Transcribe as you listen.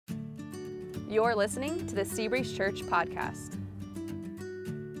You're listening to the Seabreeze Church podcast.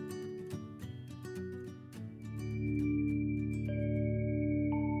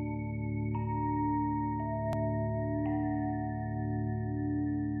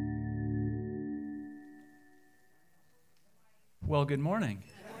 Well, good morning.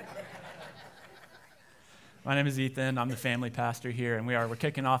 My name is Ethan. I'm the family pastor here, and we're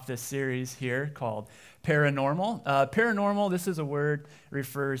kicking off this series here called Paranormal. Paranormal, this is a word that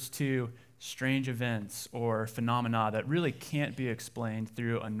refers to strange events or phenomena that really can't be explained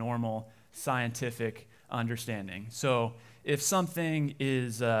through a normal scientific understanding. So, if something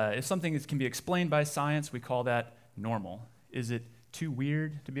can be explained by science, we call that normal. Is it too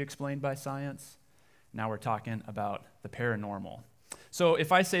weird to be explained by science? Now we're talking about the paranormal. So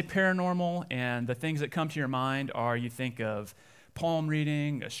if I say paranormal and the things that come to your mind are you think of palm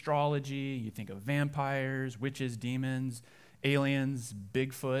reading, astrology, you think of vampires, witches, demons, aliens,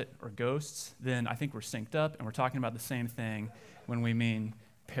 Bigfoot, or ghosts, then I think we're synced up and we're talking about the same thing when we mean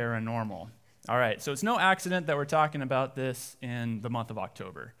paranormal. All right, so it's no accident that we're talking about this in the month of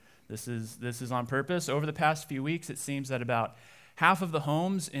October. This is on purpose. Over the past few weeks, it seems that about half of the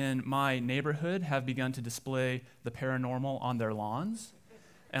homes in my neighborhood have begun to display the paranormal on their lawns,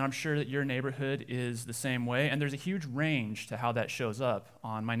 and I'm sure that your neighborhood is the same way, and there's a huge range to how that shows up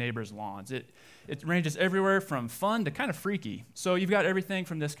on my neighbors' lawns. It ranges everywhere from fun to kind of freaky. So you've got everything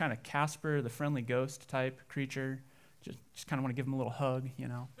from this kind of Casper, the friendly ghost type creature, just kind of want to give him a little hug, you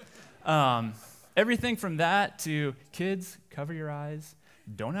know. Everything from that to kids, cover your eyes.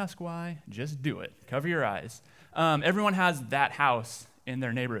 Don't ask why, just do it. Cover your eyes. Everyone has that house in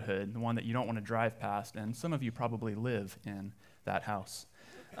their neighborhood, the one that you don't want to drive past, and some of you probably live in that house.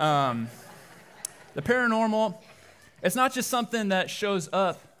 The paranormal, it's not just something that shows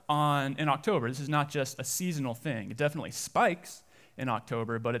up in October. This is not just a seasonal thing. It definitely spikes in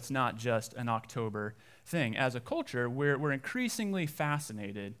October, but it's not just an October thing. As a culture, we're increasingly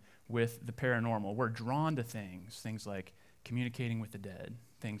fascinated with the paranormal. We're drawn to things like communicating with the dead,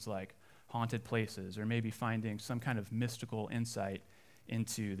 things like haunted places, or maybe finding some kind of mystical insight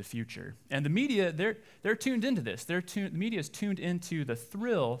into the future. And the media, they're tuned into this. The media is tuned into the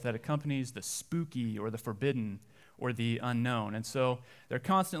thrill that accompanies the spooky or the forbidden or the unknown. And so they're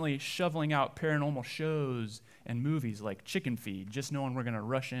constantly shoveling out paranormal shows and movies like Chicken Feed, just knowing we're going to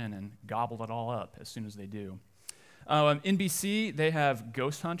rush in and gobble it all up as soon as they do. NBC, they have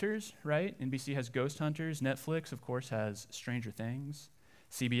Ghost Hunters, right? NBC has Ghost Hunters. Netflix, of course, has Stranger Things.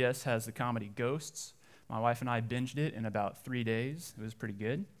 CBS has the comedy Ghosts. My wife and I binged it in about 3 days. It was pretty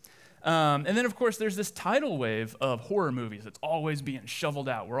good. And then, of course, there's this tidal wave of horror movies that's always being shoveled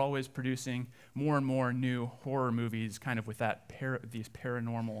out. We're always producing more and more new horror movies kind of with these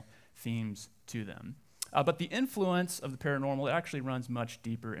paranormal themes to them. But the influence of the paranormal, it actually runs much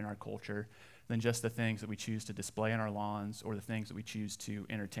deeper in our culture than just the things that we choose to display on our lawns or the things that we choose to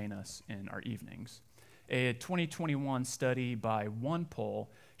entertain us in our evenings. A 2021 study by OnePoll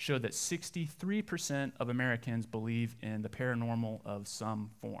showed that 63% of Americans believe in the paranormal of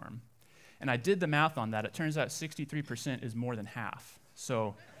some form. And I did the math on that. It turns out 63% is more than half.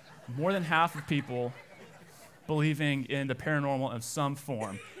 So more than half of people believing in the paranormal of some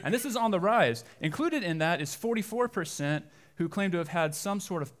form. And this is on the rise. Included in that is 44% who claim to have had some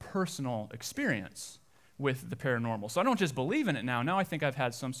sort of personal experience with the paranormal. So I don't just believe in it now I think I've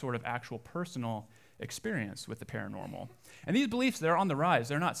had some sort of actual personal experience with the paranormal. And these beliefs, they're on the rise.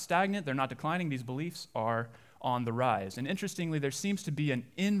 They're not stagnant, they're not declining. These beliefs are on the rise. And interestingly, there seems to be an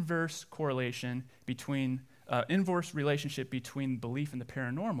inverse relationship between belief in the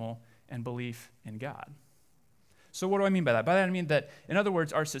paranormal and belief in God. So what do I mean by that? By that I mean that, in other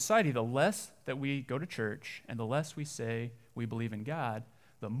words, our society, the less that we go to church and the less we say we believe in God,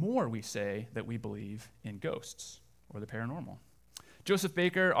 the more we say that we believe in ghosts or the paranormal. Joseph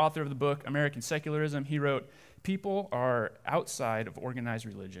Baker, author of the book American Secularism, he wrote, "People are outside of organized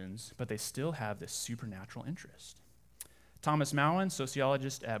religions, but they still have this supernatural interest." Thomas Mowen,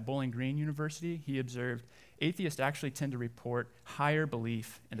 sociologist at Bowling Green University, he observed, "Atheists actually tend to report higher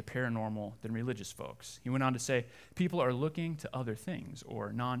belief in the paranormal than religious folks." He went on to say, "People are looking to other things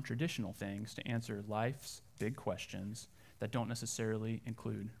or non-traditional things to answer life's big questions that don't necessarily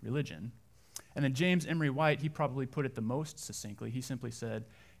include religion." And then James Emery White, he probably put it the most succinctly. He simply said,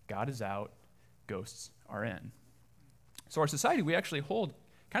 "God is out, ghosts are in." So our society, we actually hold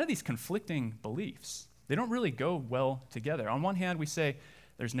kind of these conflicting beliefs. They don't really go well together. On one hand, we say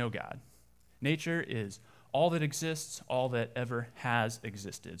there's no God. Nature is all that exists, all that ever has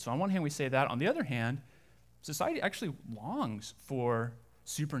existed. So on one hand, we say that. On the other hand, society actually longs for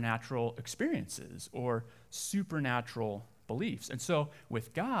supernatural experiences or supernatural beliefs. And so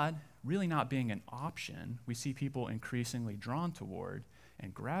with God, really not being an option, we see people increasingly drawn toward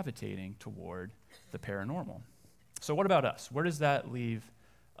and gravitating toward the paranormal. So what about us? Where does that leave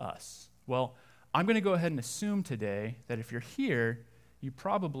us? Well, I'm going to go ahead and assume today that if you're here, you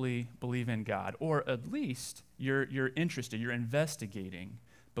probably believe in God, or at least you're interested, you're investigating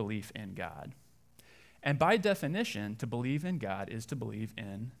belief in God. And by definition, to believe in God is to believe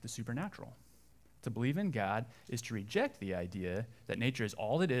in the supernatural. To believe in God is to reject the idea that nature is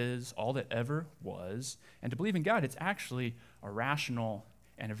all it is, all that ever was. And to believe in God, it's actually a rational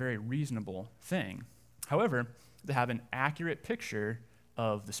and a very reasonable thing. However, to have an accurate picture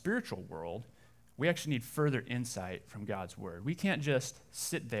of the spiritual world, we actually need further insight from God's word. We can't just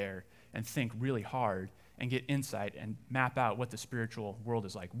sit there and think really hard and get insight and map out what the spiritual world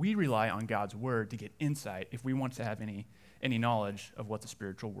is like. We rely on God's word to get insight if we want to have any knowledge of what the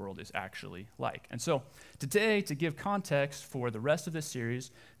spiritual world is actually like. And so today, to give context for the rest of this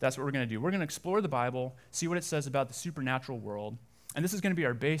series, that's what we're going to do. We're going to explore the Bible, see what it says about the supernatural world, and this is going to be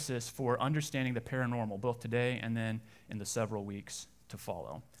our basis for understanding the paranormal, both today and then in the several weeks to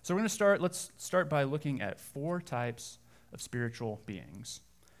follow. So let's start by looking at 4 types of spiritual beings.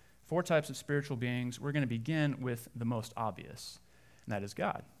 4 types of spiritual beings. We're going to begin with the most obvious, and that is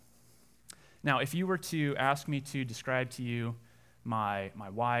God. Now, if you were to ask me to describe to you my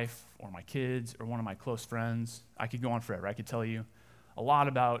wife or my kids or one of my close friends, I could go on forever. I could tell you a lot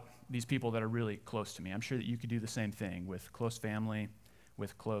about these people that are really close to me. I'm sure that you could do the same thing with close family,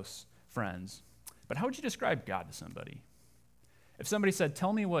 with close friends. But how would you describe God to somebody? If somebody said,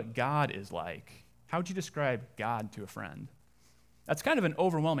 tell me what God is like, how would you describe God to a friend? That's kind of an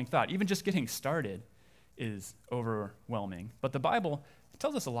overwhelming thought. Even just getting started is overwhelming. But the Bible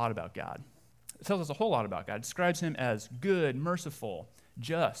tells us a lot about God. It tells us a whole lot about God. It describes him as good, merciful,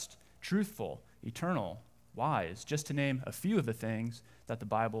 just, truthful, eternal, wise, just to name a few of the things that the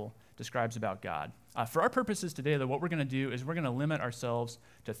Bible describes about God. For our purposes today, though, what we're going to do is we're going to limit ourselves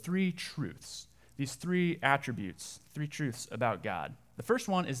to 3 truths, these 3 attributes, 3 truths about God. The first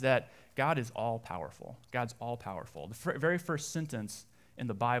one is that God is all-powerful. God's all-powerful. The very first sentence in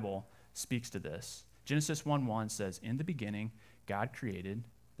the Bible speaks to this. Genesis 1:1 says, in the beginning, God created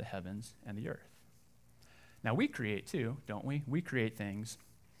the heavens and the earth. Now, we create too, don't we? We create things,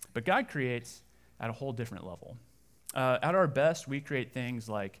 but God creates at a whole different level. At our best, we create things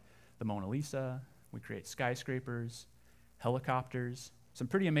like the Mona Lisa, we create skyscrapers, helicopters, some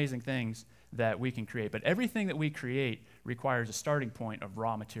pretty amazing things that we can create. But everything that we create requires a starting point of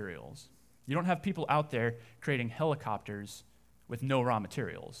raw materials. You don't have people out there creating helicopters with no raw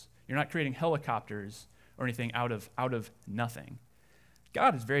materials. You're not creating helicopters or anything out of nothing.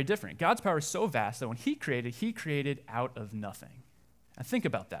 God is very different. God's power is so vast that when he created out of nothing. And think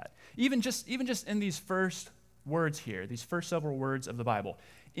about that. Even just in these first words here, these first several words of the Bible,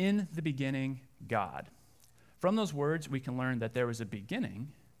 in the beginning, God. From those words, we can learn that there was a beginning,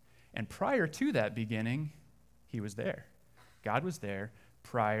 and prior to that beginning, he was there. God was there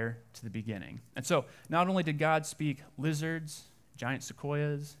prior to the beginning. And so, not only did God speak lizards, giant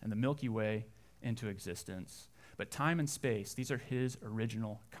sequoias, and the Milky Way into existence, but time and space, these are his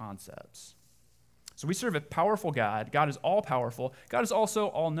original concepts. So we serve a powerful God. God is all-powerful. God is also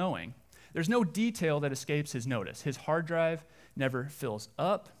all-knowing. There's no detail that escapes his notice. His hard drive never fills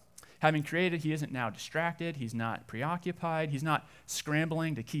up. Having created, he isn't now distracted. He's not preoccupied. He's not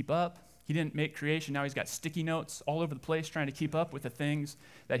scrambling to keep up. He didn't make creation. Now he's got sticky notes all over the place trying to keep up with the things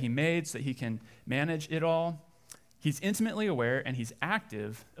that he made so that he can manage it all. He's intimately aware and he's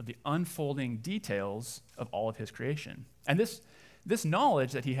active of the unfolding details of all of his creation. And this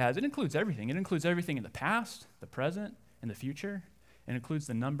knowledge that he has, it includes everything. It includes everything in the past, the present, and the future. It includes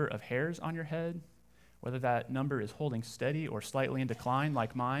the number of hairs on your head, whether that number is holding steady or slightly in decline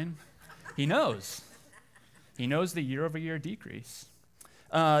like mine. He knows. He knows the year-over-year decrease.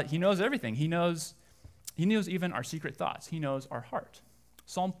 He knows everything. He knows even our secret thoughts. He knows our heart.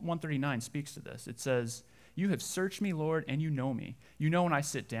 Psalm 139 speaks to this. It says, you have searched me, Lord, and you know me. You know when I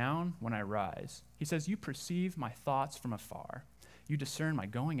sit down, when I rise. He says, you perceive my thoughts from afar. You discern my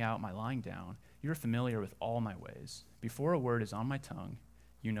going out, my lying down. You are familiar with all my ways. Before a word is on my tongue,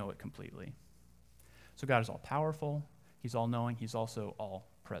 you know it completely. So God is all-powerful. He's all-knowing. He's also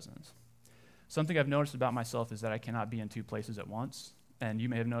all-present. Something I've noticed about myself is that I cannot be in 2 places at once, and you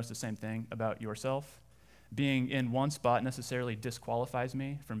may have noticed the same thing about yourself. Being in one spot necessarily disqualifies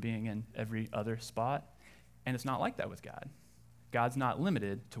me from being in every other spot. And it's not like that with God. God's not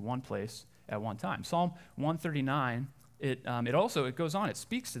limited to one place at one time. Psalm 139, it goes on. It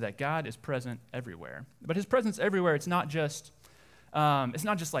speaks to that God is present everywhere. But his presence everywhere, it's not just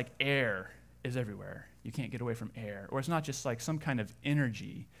like air is everywhere. you can't get away from air, or it's not just like some kind of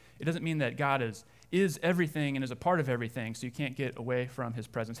energy. It doesn't mean that God is everything and is a part of everything, so you can't get away from his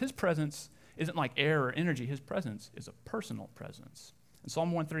presence. His presence isn't like air or energy. His presence is a personal presence. And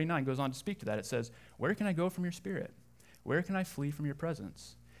Psalm 139 goes on to speak to that. It says, "Where can I go from your spirit? Where can I flee from your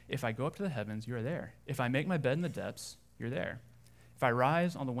presence? If I go up to the heavens, you are there. If I make my bed in the depths, you're there. If I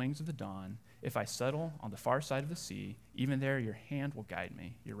rise on the wings of the dawn, if I settle on the far side of the sea, even there your hand will guide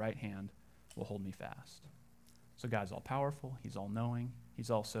me. Your right hand will hold me fast." So God's all-powerful. He's all-knowing. He's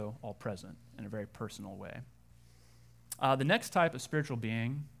also all-present in a very personal way. The next type of spiritual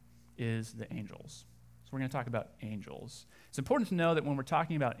being is the angels. So we're going to talk about angels. It's important to know that when we're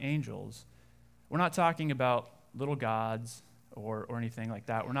talking about angels, we're not talking about little gods or anything like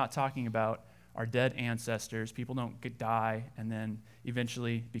that. We're not talking about our dead ancestors. People don't die and then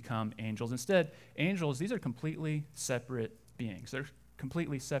eventually become angels. Instead, angels, these are completely separate beings. They're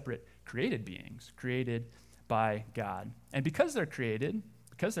completely separate created beings, created by God. And because they're created,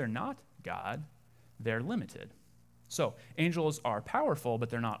 because they're not God, they're limited. So angels are powerful, but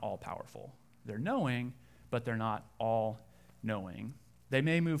they're not all powerful. They're knowing, but they're not all knowing. They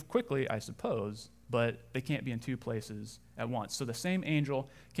may move quickly, I suppose, but they can't be in two places at once. So the same angel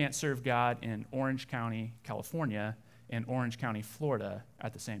can't serve God in Orange County, California, and Orange County, Florida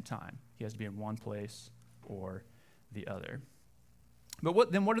at the same time. He has to be in one place or the other. But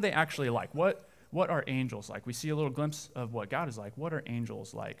what are they actually like? What are angels like? We see a little glimpse of what God is like. What are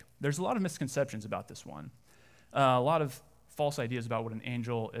angels like? There's a lot of misconceptions about this one. A lot of false ideas about what an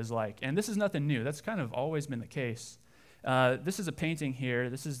angel is like. And this is nothing new. That's kind of always been the case. This is a painting here.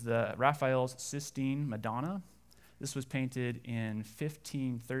 This is the Raphael's Sistine Madonna. This was painted in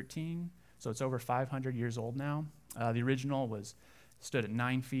 1513, so it's over 500 years old now. The original stood at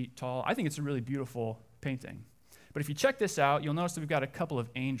 9 feet tall. I think it's a really beautiful painting. But if you check this out, you'll notice that we've got a couple of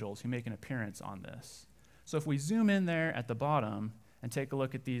angels who make an appearance on this. So if we zoom in there at the bottom and take a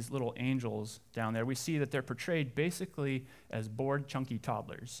look at these little angels down there, we see that they're portrayed basically as bored, chunky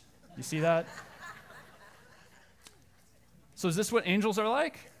toddlers. You see that? So is this what angels are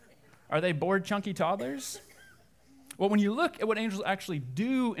like? Are they bored, chunky toddlers? Well, when you look at what angels actually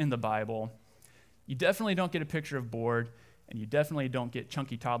do in the Bible, you definitely don't get a picture of bored, and you definitely don't get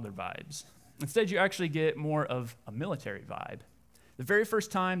chunky toddler vibes. Instead, you actually get more of a military vibe. The very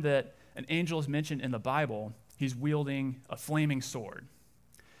first time that an angel is mentioned in the Bible, he's wielding a flaming sword.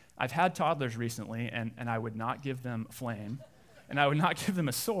 I've had toddlers recently, and I would not give them a flame, and I would not give them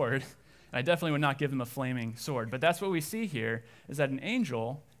a sword, and I definitely would not give them a flaming sword. But that's what we see here, is that an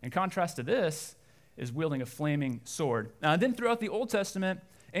angel, in contrast to this, is wielding a flaming sword. Now, then throughout the Old Testament,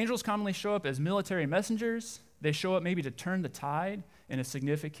 angels commonly show up as military messengers. They show up maybe to turn the tide in a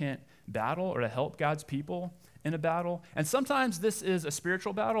significant battle or to help God's people in a battle. And sometimes this is a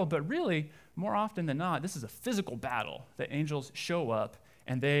spiritual battle, but really, more often than not, this is a physical battle that angels show up,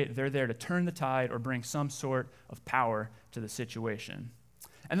 and they're there to turn the tide or bring some sort of power to the situation.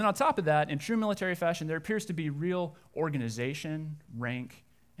 And then on top of that, in true military fashion, there appears to be real organization, rank,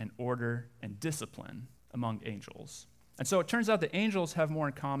 and order and discipline among angels. And so it turns out that angels have more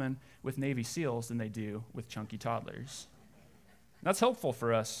in common with Navy SEALs than they do with chunky toddlers. And that's helpful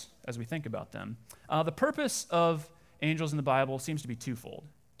for us as we think about them. The purpose of angels in the Bible seems to be twofold.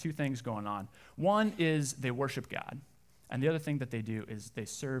 Two things going on. One is they worship God, and the other thing that they do is they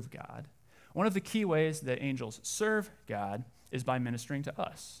serve God. One of the key ways that angels serve God is by ministering to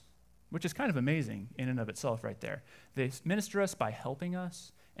us, which is kind of amazing in and of itself right there. They minister us by helping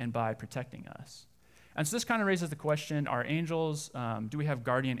us and by protecting us. And so this kind of raises the question, are angels, do we have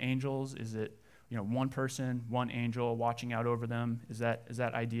guardian angels? Is it one person, one angel watching out over them? Is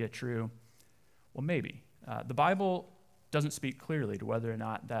that idea true? Well, maybe. The Bible doesn't speak clearly to whether or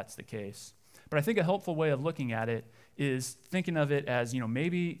not that's the case. But I think a helpful way of looking at it is thinking of it as,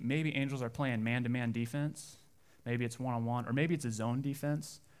 maybe angels are playing man-to-man defense. Maybe it's one-on-one, or maybe it's a zone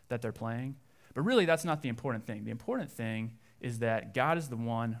defense that they're playing. But really, that's not the important thing. The important thing is that God is the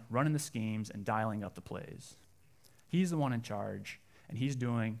one running the schemes and dialing up the plays. He's the one in charge, and he's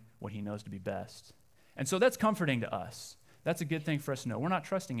doing what he knows to be best. And so that's comforting to us. That's a good thing for us to know. We're not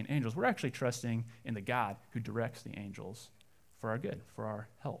trusting in angels. We're actually trusting in the God who directs the angels for our good, for our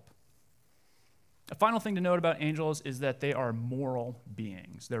help. A final thing to note about angels is that they are moral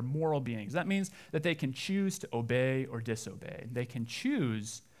beings. They're moral beings. That means that they can choose to obey or disobey. They can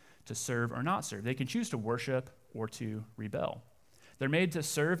choose to serve or not serve. They can choose to worship or to rebel. They're made to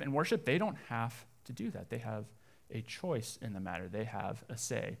serve and worship. They don't have to do that. They have a choice in the matter. They have a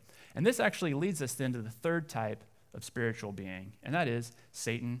say. And this actually leads us then to the third type of spiritual being, and that is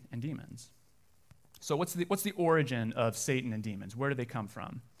Satan and demons. So what's the origin of Satan and demons? Where do they come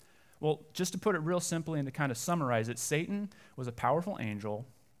from? Well, just to put it real simply and to kind of summarize it, Satan was a powerful angel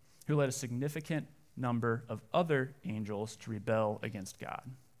who led a significant number of other angels to rebel against God.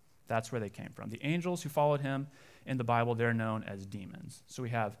 That's where they came from. The angels who followed him in the Bible, they're known as demons. So we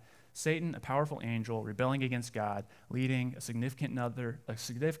have Satan, a powerful angel, rebelling against God, leading a significant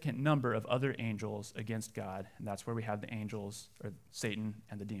number of other angels against God, and that's where we have the angels, or Satan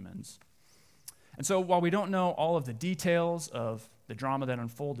and the demons. And so while we don't know all of the details of the drama that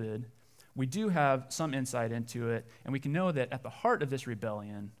unfolded, we do have some insight into it, and we can know that at the heart of this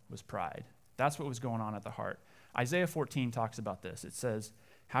rebellion was pride. That's what was going on at the heart. Isaiah 14 talks about this. It says,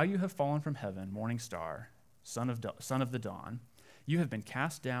 "How you have fallen from heaven, morning star, son of the dawn. You have been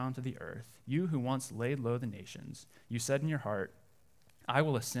cast down to the earth, you who once laid low the nations. You said in your heart, I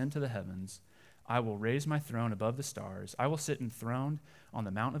will ascend to the heavens. I will raise my throne above the stars. I will sit enthroned on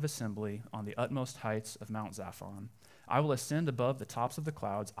the mount of assembly, on the utmost heights of Mount Zaphon. I will ascend above the tops of the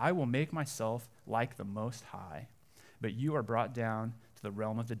clouds. I will make myself like the Most High. But you are brought down to the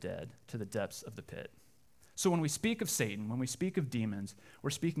realm of the dead, to the depths of the pit." So when we speak of Satan, when we speak of demons, we're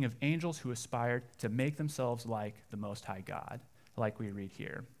speaking of angels who aspired to make themselves like the Most High God, like we read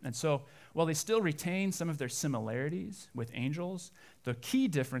here. And so while they still retain some of their similarities with angels, the key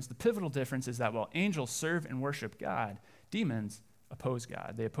difference, the pivotal difference, is that while angels serve and worship God, demons oppose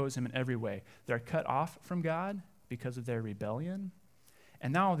God. They oppose him in every way. They're cut off from God because of their rebellion,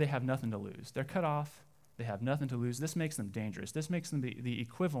 and now they have nothing to lose. They're cut off. They have nothing to lose. This makes them dangerous. This makes them the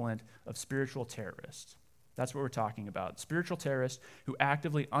equivalent of spiritual terrorists. That's what we're talking about. Spiritual terrorists who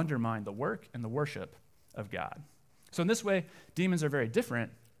actively undermine the work and the worship of God. So in this way, demons are very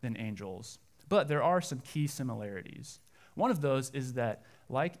different than angels, but there are some key similarities. One of those is that,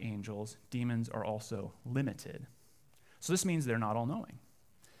 like angels, demons are also limited. So this means they're not all-knowing.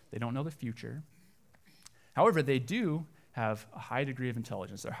 They don't know the future. However, they do have a high degree of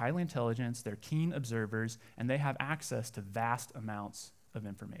intelligence. They're highly intelligent, they're keen observers, and they have access to vast amounts of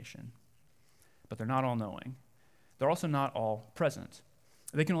information. But they're not all-knowing. They're also not all present.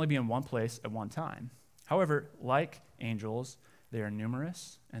 They can only be in one place at one time. However, like angels, they are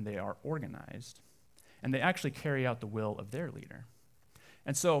numerous and they are organized. And they actually carry out the will of their leader.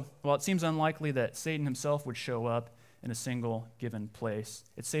 And so, while it seems unlikely that Satan himself would show up in a single given place,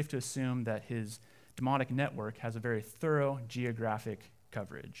 it's safe to assume that his demonic network has a very thorough geographic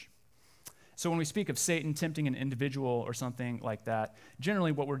coverage. So when we speak of Satan tempting an individual or something like that,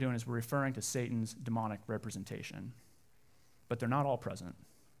 generally what we're doing is we're referring to Satan's demonic representation. But they're not all present.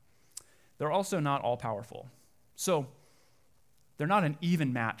 They're also not all powerful. So they're not an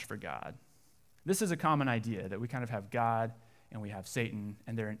even match for God. This is a common idea that we kind of have God and we have Satan,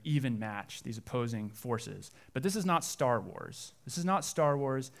 and they're an even match, these opposing forces. But this is not Star Wars. This is not Star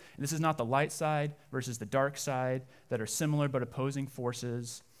Wars, and this is not the light side versus the dark side that are similar but opposing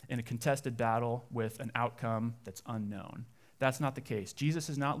forces in a contested battle with an outcome that's unknown. That's not the case. Jesus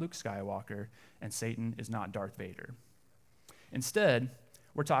is not Luke Skywalker, and Satan is not Darth Vader. Instead,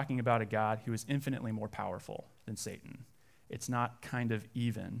 we're talking about a God who is infinitely more powerful than Satan. It's not kind of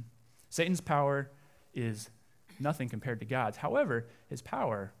even. Satan's power is nothing compared to God's. However, his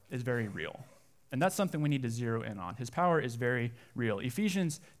power is very real. And that's something we need to zero in on. His power is very real.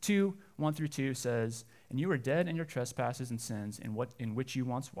 Ephesians 2, 1-2 says, "And you were dead in your trespasses and sins in which you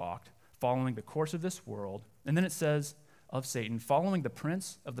once walked, following the course of this world." And then it says of Satan, "Following the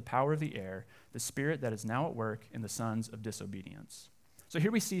prince of the power of the air, the spirit that is now at work in the sons of disobedience." So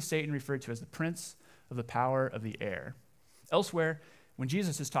here we see Satan referred to as the prince of the power of the air. Elsewhere, when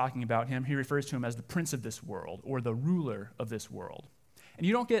Jesus is talking about him, he refers to him as the prince of this world or the ruler of this world. And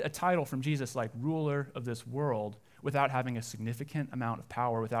you don't get a title from Jesus like ruler of this world without having a significant amount of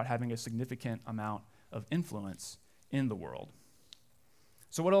power, without having a significant amount of influence in the world.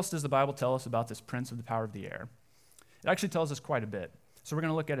 So what else does the Bible tell us about this prince of the power of the air? It actually tells us quite a bit. So we're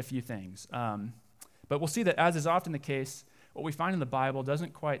going to look at a few things. But we'll see that, as is often the case, what we find in the Bible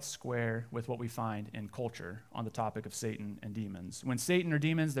doesn't quite square with what we find in culture on the topic of Satan and demons. When Satan or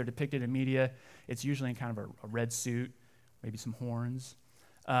demons, they're depicted in media, it's usually in kind of a red suit, maybe some horns.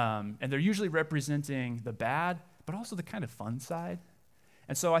 And they're usually representing the bad, but also the kind of fun side.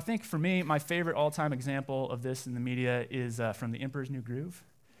 And so I think for me, my favorite all-time example of this in the media is from The Emperor's New Groove,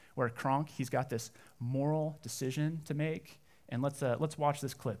 where Kronk, he's got this moral decision to make. And let's watch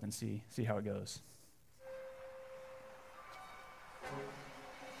this clip and see how it goes.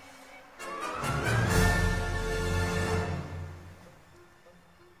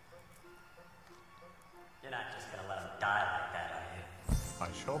 You're not just gonna let him die like that, are you?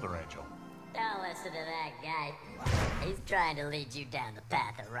 My shoulder angel. Don't listen to that guy. He's trying to lead you down the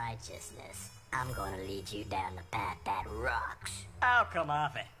path of righteousness. I'm gonna lead you down the path that rocks. Oh, come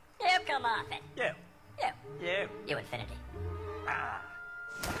off it. You come off it. You. You Infinity.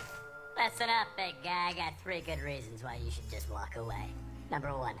 Listen up, big guy. I got 3 good reasons why you should just walk away.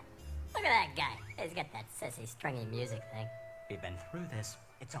 Number 1, look at that guy. He's got that sissy, stringy music thing. We've been through this.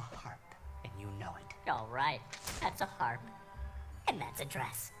 It's a harp, and you know it. All right, that's a harp, and that's a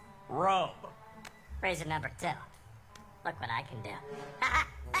dress. Robe. Reason number 2, look what I can do.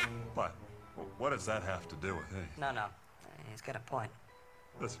 What? What does that have to do with anything? No. He's got a point.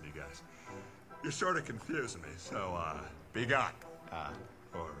 Listen, you guys. You're sort of confusing me, so, be gone.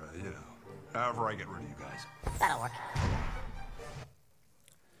 Or, however I get rid of you guys. That'll work.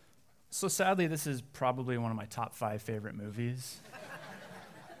 So sadly, this is probably one of my top 5 favorite movies.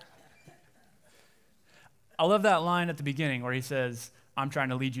 I love that line at the beginning where he says, I'm trying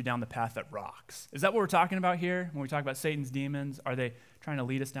to lead you down the path that rocks. Is that what we're talking about here when we talk about Satan's demons? Are they trying to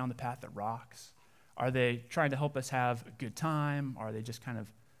lead us down the path that rocks? Are they trying to help us have a good time? Are they just kind of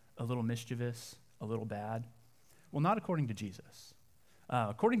a little mischievous, a little bad? Well, not according to Jesus.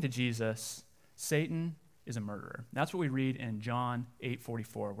 According to Jesus, Satan is a murderer. That's what we read in John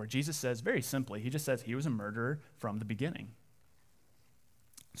 8:44, where Jesus says very simply, he just says he was a murderer from the beginning.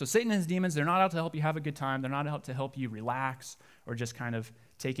 So Satan and his demons, they're not out to help you have a good time. They're not out to help you relax or just kind of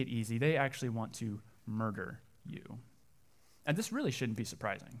take it easy. They actually want to murder you. And this really shouldn't be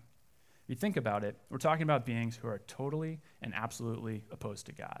surprising. If you think about it, we're talking about beings who are totally and absolutely opposed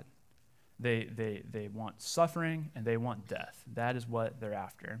to God. They want suffering and they want death. That is what they're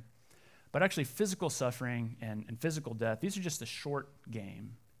after. But actually, physical suffering and physical death, these are just a short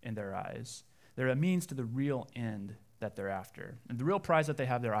game in their eyes. They're a means to the real end that they're after. And the real prize that they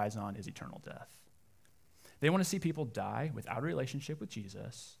have their eyes on is eternal death. They want to see people die without a relationship with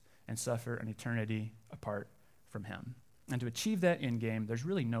Jesus and suffer an eternity apart from him. And to achieve that end game, there's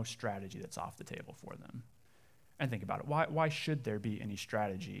really no strategy that's off the table for them. And think about it. Why should there be any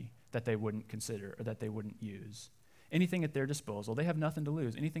strategy that they wouldn't consider or that they wouldn't use? Anything at their disposal, they have nothing to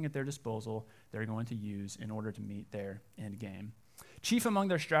lose. Anything at their disposal, they're going to use in order to meet their end game. Chief among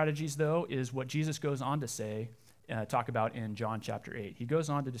their strategies, though, is what Jesus goes on to say, talk about in John chapter 8. He goes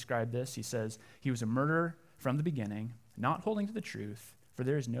on to describe this. He says, he was a murderer from the beginning, not holding to the truth, for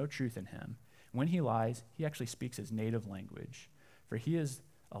there is no truth in him. When he lies, he actually speaks his native language, for he is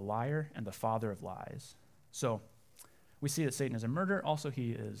a liar and the father of lies. So we see that Satan is a murderer. Also,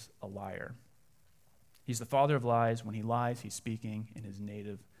 he is a liar. He's the father of lies. When he lies, he's speaking in his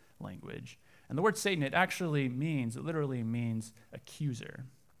native language. And the word Satan, it literally means accuser.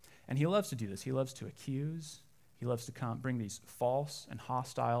 And he loves to do this. He loves to accuse. He loves to bring these false and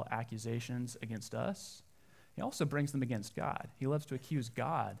hostile accusations against us. He also brings them against God. He loves to accuse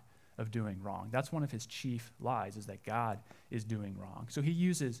God of doing wrong. That's one of his chief lies, is that God is doing wrong. So he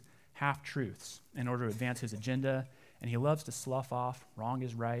uses half-truths in order to advance his agenda, and he loves to slough off wrong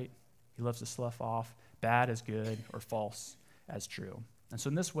as right. He loves to slough off bad as good or false as true. And so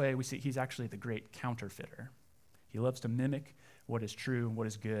in this way, we see he's actually the great counterfeiter. He loves to mimic what is true, what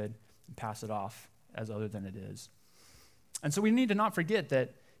is good, and pass it off as other than it is. And so we need to not forget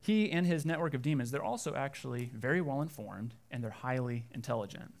that he and his network of demons, they're also actually very well informed and they're highly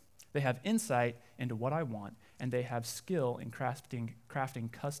intelligent. They have insight into what I want, and they have skill in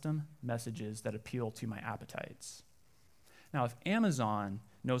crafting custom messages that appeal to my appetites. Now, if Amazon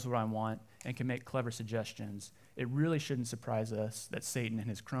knows what I want and can make clever suggestions, it really shouldn't surprise us that Satan and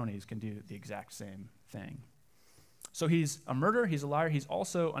his cronies can do the exact same thing. So he's a murderer, he's a liar, he's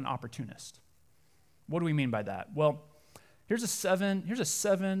also an opportunist. What do we mean by that? Well, here's a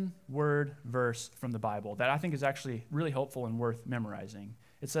 7-word verse from the Bible that I think is actually really helpful and worth memorizing.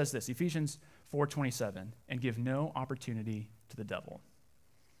 It says this, Ephesians 4:27, and give no opportunity to the devil.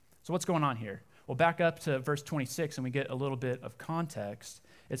 So what's going on here? Well, back up to verse 26 and we get a little bit of context.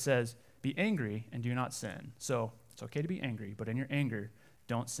 It says, be angry and do not sin. So it's okay to be angry, but in your anger,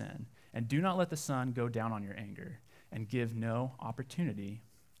 don't sin. And do not let the sun go down on your anger, and give no opportunity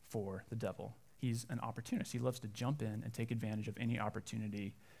for the devil. He's an opportunist. He loves to jump in and take advantage of any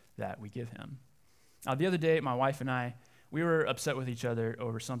opportunity that we give him. Now, the other day, my wife and I, we were upset with each other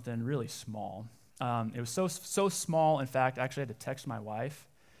over something really small. It was so small, in fact, I actually had to text my wife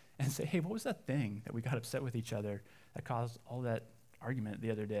and say, hey, what was that thing that we got upset with each other that caused all that argument the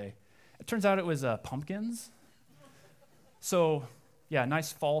other day? It turns out it was pumpkins. So, yeah,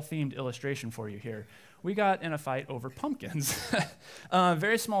 nice fall-themed illustration for you here. We got in a fight over pumpkins.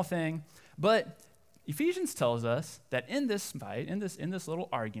 Very small thing, but Ephesians tells us that in this fight, in this little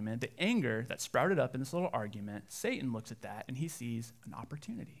argument, the anger that sprouted up in this little argument, Satan looks at that and he sees an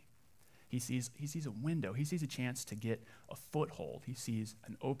opportunity. He sees a window. He sees a chance to get a foothold. He sees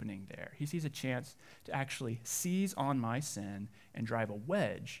an opening there. He sees a chance to actually seize on my sin and drive a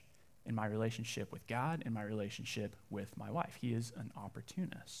wedge in my relationship with God, in my relationship with my wife. He is an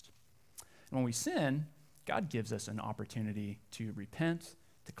opportunist. And when we sin, God gives us an opportunity to repent,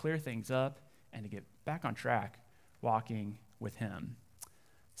 to clear things up, and to get back on track walking with him.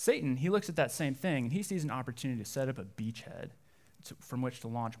 Satan, he looks at that same thing, and he sees an opportunity to set up a beachhead from which to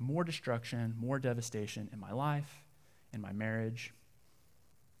launch more destruction, more devastation in my life, in my marriage.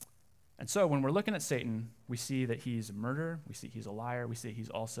 And so when we're looking at Satan, we see that he's a murderer, we see he's a liar, we see he's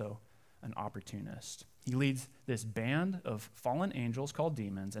also an opportunist. He leads this band of fallen angels called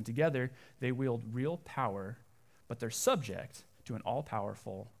demons, and together they wield real power, but they're subject to an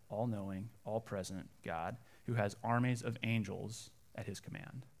all-powerful, all-knowing, all-present God who has armies of angels at his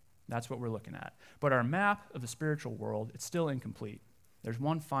command. That's what we're looking at. But our map of the spiritual world, it's still incomplete. There's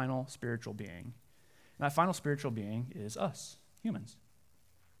one final spiritual being. And that final spiritual being is us, humans.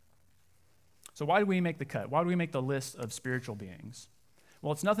 So why do we make the cut? Why do we make the list of spiritual beings?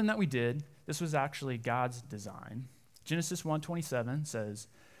 Well, it's nothing that we did. This was actually God's design. Genesis 1:27 says,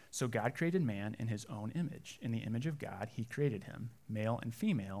 "So God created man in his own image. In the image of God, he created him. Male and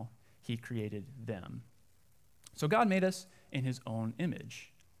female, he created them." So God made us in his own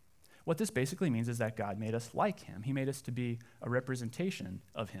image. What this basically means is that God made us like him. He made us to be a representation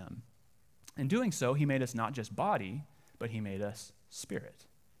of him. In doing so, he made us not just body, but he made us spirit.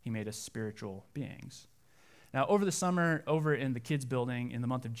 He made us spiritual beings. Now, over the summer, over in the kids' building in the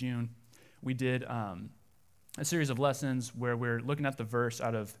month of June, we did a series of lessons where we're looking at the verse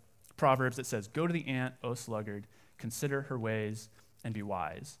out of Proverbs that says, "Go to the ant, O sluggard, consider her ways and be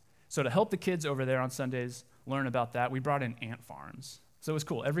wise." So to help the kids over there on Sundays learn about that, we brought in ant farms. So it was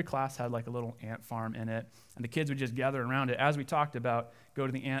cool. Every class had like a little ant farm in it, and the kids would just gather around it. As we talked about, go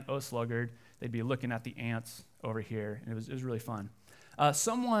to the ant, O sluggard, they'd be looking at the ants over here, and it was really fun.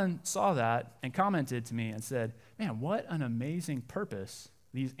 Someone saw that and commented to me and said, "Man, what an amazing purpose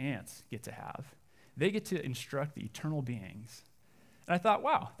these ants get to have. They get to instruct the eternal beings." And I thought,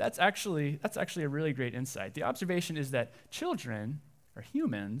 wow, that's actually a really great insight. The observation is that children, or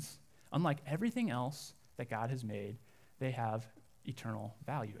humans, unlike everything else that God has made, they have eternal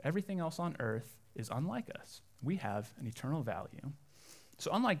value. Everything else on earth is unlike us. We have an eternal value.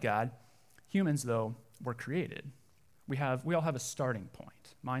 So unlike God, humans, though, were created. We all have a starting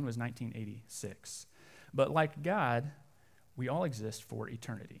point. Mine was 1986. But like God, we all exist for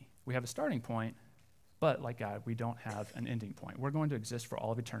eternity. We have a starting point, but like God, we don't have an ending point. We're going to exist for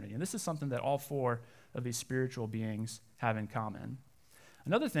all of eternity. And this is something that all four of these spiritual beings have in common.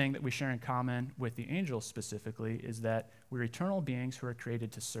 Another thing that we share in common with the angels specifically is that we're eternal beings who are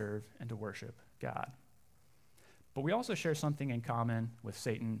created to serve and to worship God. But we also share something in common with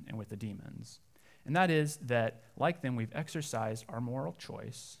Satan and with the demons. And that is that, like them, we've exercised our moral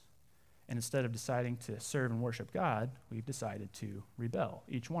choice, and instead of deciding to serve and worship God, we've decided to rebel,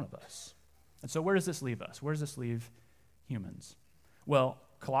 each one of us. And so where does this leave us? Where does this leave humans? Well,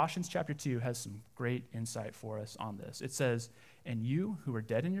 Colossians chapter 2 has some great insight for us on this. It says, "And you who were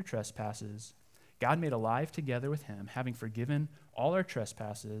dead in your trespasses, God made alive together with him, having forgiven all our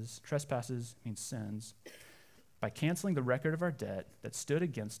trespasses." Trespasses means sins. "By canceling the record of our debt that stood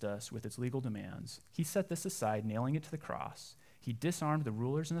against us with its legal demands, he set this aside, nailing it to the cross. He disarmed the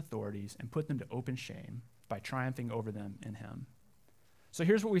rulers and authorities and put them to open shame by triumphing over them in him." So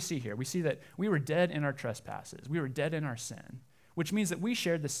here's what we see here. We see that we were dead in our trespasses. We were dead in our sin, which means that we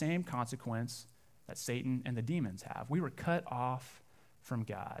shared the same consequence that Satan and the demons have. We were cut off from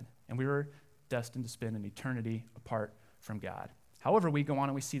God, and we were destined to spend an eternity apart from God. However, we go on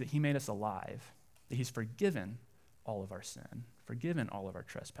and we see that he made us alive, that he's forgiven all of our sin, forgiven all of our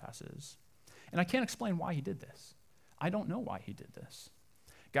trespasses. And I can't explain why he did this. I don't know why he did this.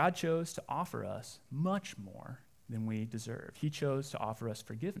 God chose to offer us much more than we deserve. He chose to offer us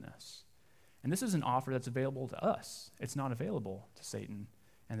forgiveness. And this is an offer that's available to us. It's not available to Satan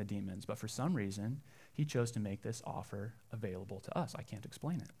and the demons, but for some reason, he chose to make this offer available to us. I can't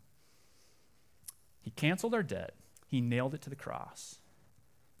explain it. He canceled our debt. He nailed it to the cross.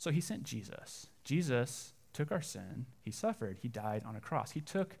 So he sent Jesus. Jesus took our sin, he suffered, he died on a cross. He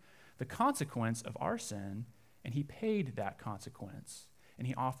took the consequence of our sin, and he paid that consequence. And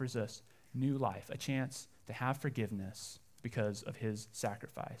he offers us new life, a chance to have forgiveness because of his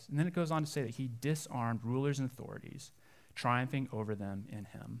sacrifice. And then it goes on to say that he disarmed rulers and authorities, triumphing over them in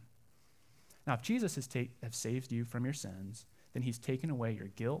him. Now, if Jesus has saved you from your sins, then he's taken away your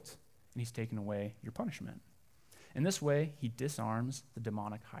guilt, and he's taken away your punishment. In this way, he disarms the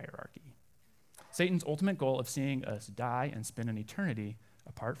demonic hierarchy. Satan's ultimate goal of seeing us die and spend an eternity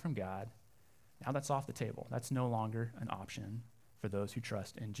apart from God, now that's off the table. That's no longer an option for those who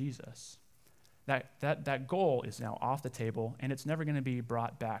trust in Jesus. that goal is now off the table, and it's never going to be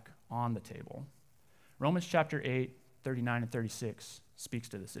brought back on the table. Romans chapter 8, 39 and 36 speaks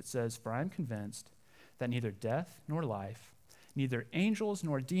to this. It says, "For I am convinced that neither death nor life, neither angels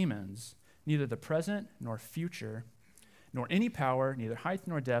nor demons, neither the present nor future, nor any power, neither height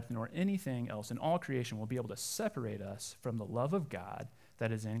nor depth, nor anything else in all creation will be able to separate us from the love of God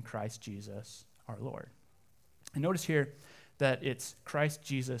that is in Christ Jesus our Lord." And notice here that it's Christ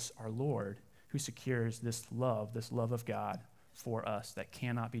Jesus our Lord who secures this love of God for us that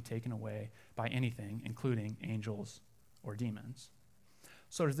cannot be taken away by anything, including angels or demons.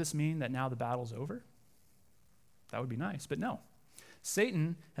 So does this mean that now the battle's over? That would be nice, but no.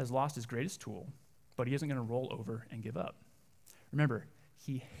 Satan has lost his greatest tool, but he isn't going to roll over and give up. Remember,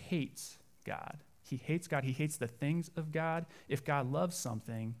 he hates God. He hates God. He hates the things of God. If God loves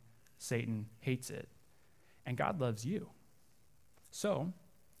something, Satan hates it. And God loves you. So,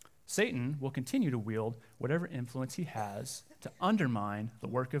 Satan will continue to wield whatever influence he has to undermine the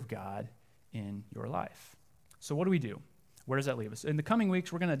work of God in your life. So what do? Where does that leave us? In the coming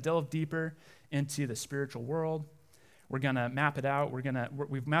weeks, we're going to delve deeper into the spiritual world. We're going to map it out.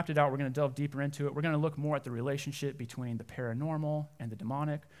 We've mapped it out. We're going to delve deeper into it. We're going to look more at the relationship between the paranormal and the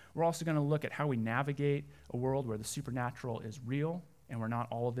demonic. We're also going to look at how we navigate a world where the supernatural is real and where not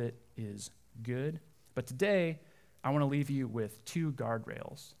all of it is good. But today, I want to leave you with two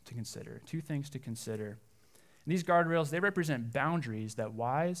guardrails to consider, two things to consider. And these guardrails, they represent boundaries that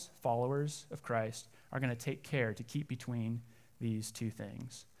wise followers of Christ are going to take care to keep between these two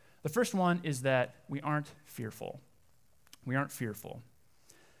things. The first one is that we aren't fearful. We aren't fearful.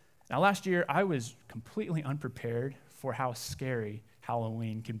 Now, last year, I was completely unprepared for how scary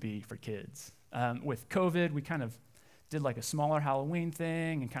Halloween can be for kids. With COVID, we kind of did like a smaller Halloween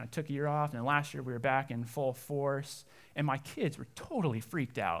thing and kind of took a year off. And then last year, we were back in full force. And my kids were totally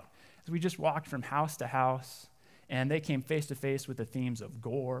freaked out as we just walked from house to house. And they came face to face with the themes of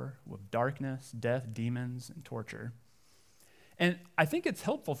gore, with darkness, death, demons, and torture. And I think it's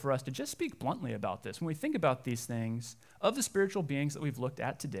helpful for us to just speak bluntly about this. When we think about these things, of the spiritual beings that we've looked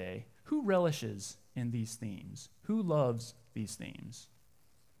at today, who relishes in these themes? Who loves these themes?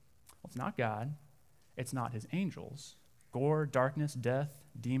 Well, it's not God. It's not his angels. Gore, darkness, death,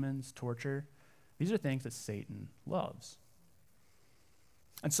 demons, torture. These are things that Satan loves.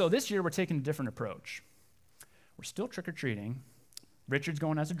 And so this year, we're taking a different approach. We're still trick-or-treating. Richard's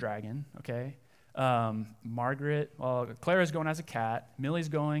going as a dragon, okay? Clara's going as a cat. Millie's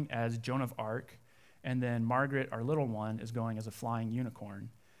going as Joan of Arc. And then Margaret, our little one, is going as a flying unicorn,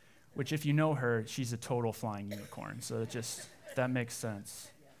 which if you know her, she's a total flying unicorn. So that makes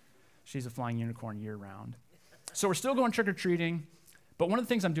sense. She's a flying unicorn year-round. So we're still going trick-or-treating, but one of the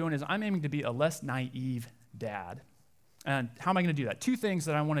things I'm doing is I'm aiming to be a less naive dad. And how am I going to do that? Two things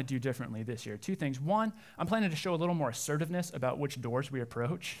that I want to do differently this year. Two things. One, I'm planning to show a little more assertiveness about which doors we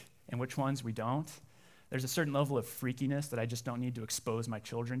approach and which ones we don't. There's a certain level of freakiness that I just don't need to expose my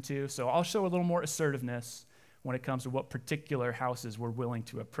children to. So I'll show a little more assertiveness when it comes to what particular houses we're willing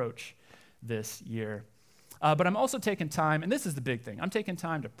to approach this year. But I'm also taking time, and this is the big thing, I'm taking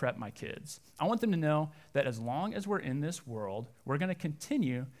time to prep my kids. I want them to know that as long as we're in this world, we're going to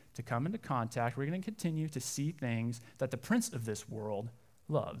continue to come into contact, we're going to continue to see things that the prince of this world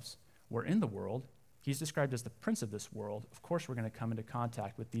loves. We're in the world. He's described as the prince of this world. Of course, we're going to come into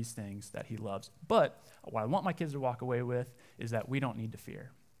contact with these things that he loves. But what I want my kids to walk away with is that we don't need to fear.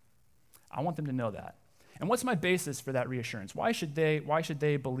 I want them to know that. And what's my basis for that reassurance? Why should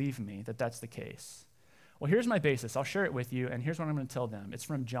they believe me that that's the case? Well, here's my basis. I'll share it with you, and here's what I'm going to tell them. It's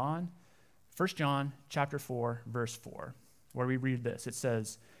from 1 John chapter 4, verse 4, where we read this. It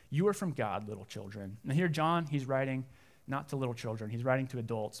says, "You are from God, little children." Now here, John, he's writing not to little children. He's writing to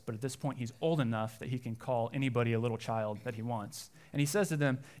adults, but at this point, he's old enough that he can call anybody a little child that he wants. And he says to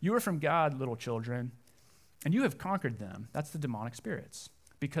them, "You are from God, little children, and you have conquered them." That's the demonic spirits.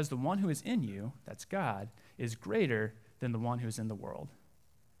 "Because the one who is in you," that's God, "is greater than the one who is in the world,"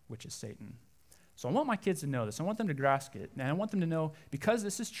 which is Satan. So I want my kids to know this. I want them to grasp it. And I want them to know, because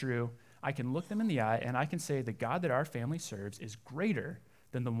this is true, I can look them in the eye and I can say the God that our family serves is greater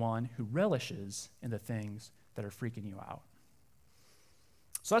than the one who relishes in the things that are freaking you out.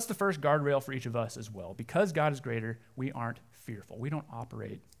 So that's the first guardrail for each of us as well. Because God is greater, we aren't fearful. We don't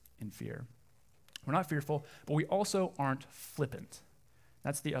operate in fear. We're not fearful, but we also aren't flippant.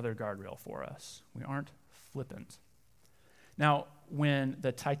 That's the other guardrail for us. We aren't flippant. Now, when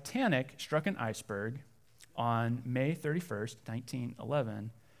the Titanic struck an iceberg on May 31st,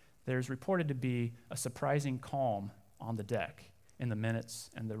 1911, there's reported to be a surprising calm on the deck in the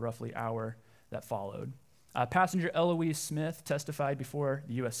minutes and the roughly hour that followed. Passenger Eloise Smith testified before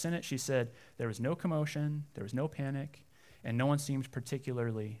the U.S. Senate. She said, there was no commotion, there was no panic, and no one seemed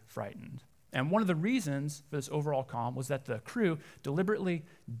particularly frightened. And one of the reasons for this overall calm was that the crew deliberately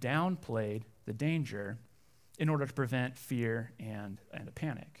downplayed the danger in order to prevent fear and a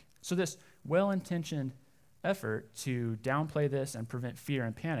panic. So this well-intentioned effort to downplay this and prevent fear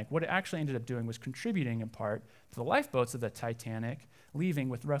and panic, what it actually ended up doing was contributing in part to the lifeboats of the Titanic leaving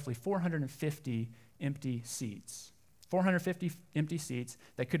with roughly 450 empty seats. 450 empty seats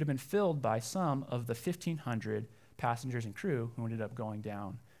that could have been filled by some of the 1,500 passengers and crew who ended up going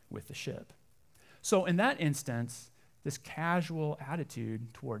down with the ship. So in that instance, this casual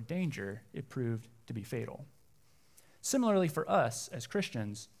attitude toward danger, it proved to be fatal. Similarly for us as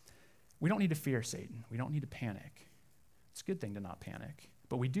Christians, we don't need to fear Satan. We don't need to panic. It's a good thing to not panic,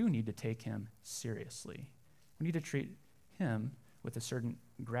 but we do need to take him seriously. We need to treat him with a certain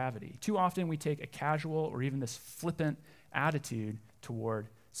gravity. Too often we take a casual or even this flippant attitude toward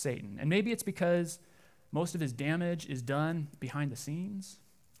Satan. And maybe it's because most of his damage is done behind the scenes,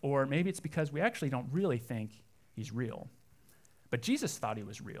 or maybe it's because we actually don't really think he's real. But Jesus thought he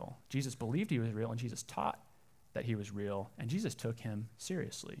was real. Jesus believed he was real, and Jesus taught that he was real, and Jesus took him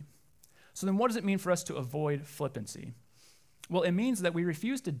seriously. So then what does it mean for us to avoid flippancy? Well, it means that we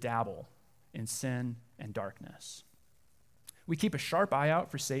refuse to dabble in sin and darkness. We keep a sharp eye out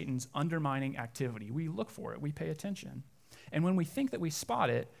for Satan's undermining activity. We look for it. We pay attention. And when we think that we spot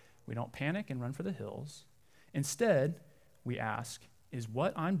it, we don't panic and run for the hills. Instead, we ask, is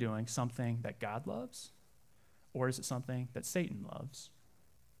what I'm doing something that God loves? Or is it something that Satan loves?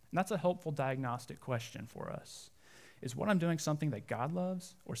 And that's a helpful diagnostic question for us. Is what I'm doing something that God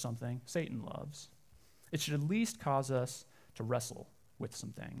loves or something Satan loves? It should at least cause us to wrestle with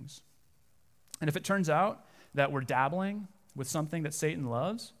some things. And if it turns out that we're dabbling with something that Satan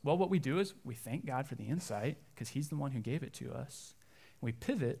loves, well, what we do is we thank God for the insight because he's the one who gave it to us. We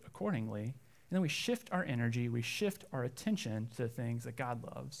pivot accordingly, and then we shift our energy, we shift our attention to the things that God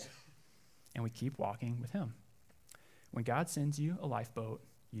loves, and we keep walking with him. When God sends you a lifeboat,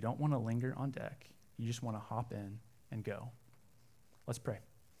 you don't want to linger on deck. You just want to hop in and go. Let's pray.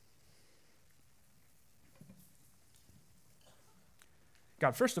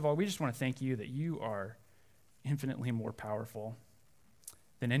 God, first of all, we just want to thank you that you are infinitely more powerful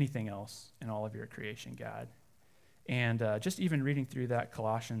than anything else in all of your creation, God. And just even reading through that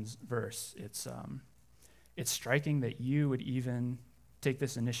Colossians verse, it's striking that you would even take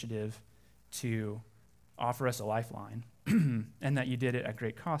this initiative to offer us a lifeline, and that you did it at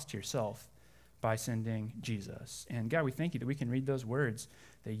great cost to yourself by sending Jesus. And God, we thank you that we can read those words,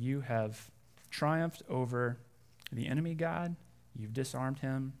 that you have triumphed over the enemy, God. You've disarmed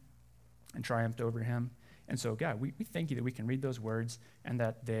him and triumphed over him. And so, God, we thank you that we can read those words and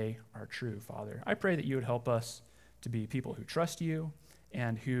that they are true, Father. I pray that you would help us to be people who trust you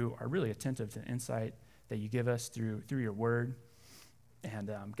and who are really attentive to the insight that you give us through your word.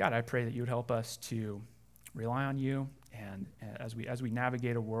 And God, I pray that you would help us to rely on you, and as we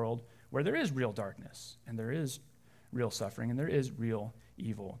navigate a world where there is real darkness and there is real suffering and there is real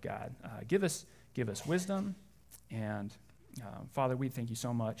evil, God, give us wisdom. And Father, we thank you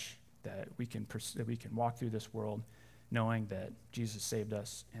so much that we can walk through this world knowing that Jesus saved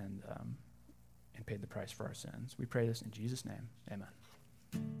us and paid the price for our sins. We pray this in Jesus' name. Amen.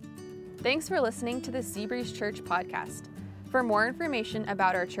 Thanks for listening to the Seabreeze Church podcast. For more information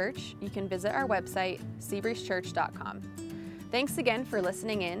about our church, you can visit our website, seabreezechurch.com. Thanks again for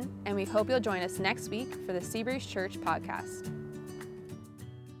listening in, and we hope you'll join us next week for the Seabreeze Church podcast.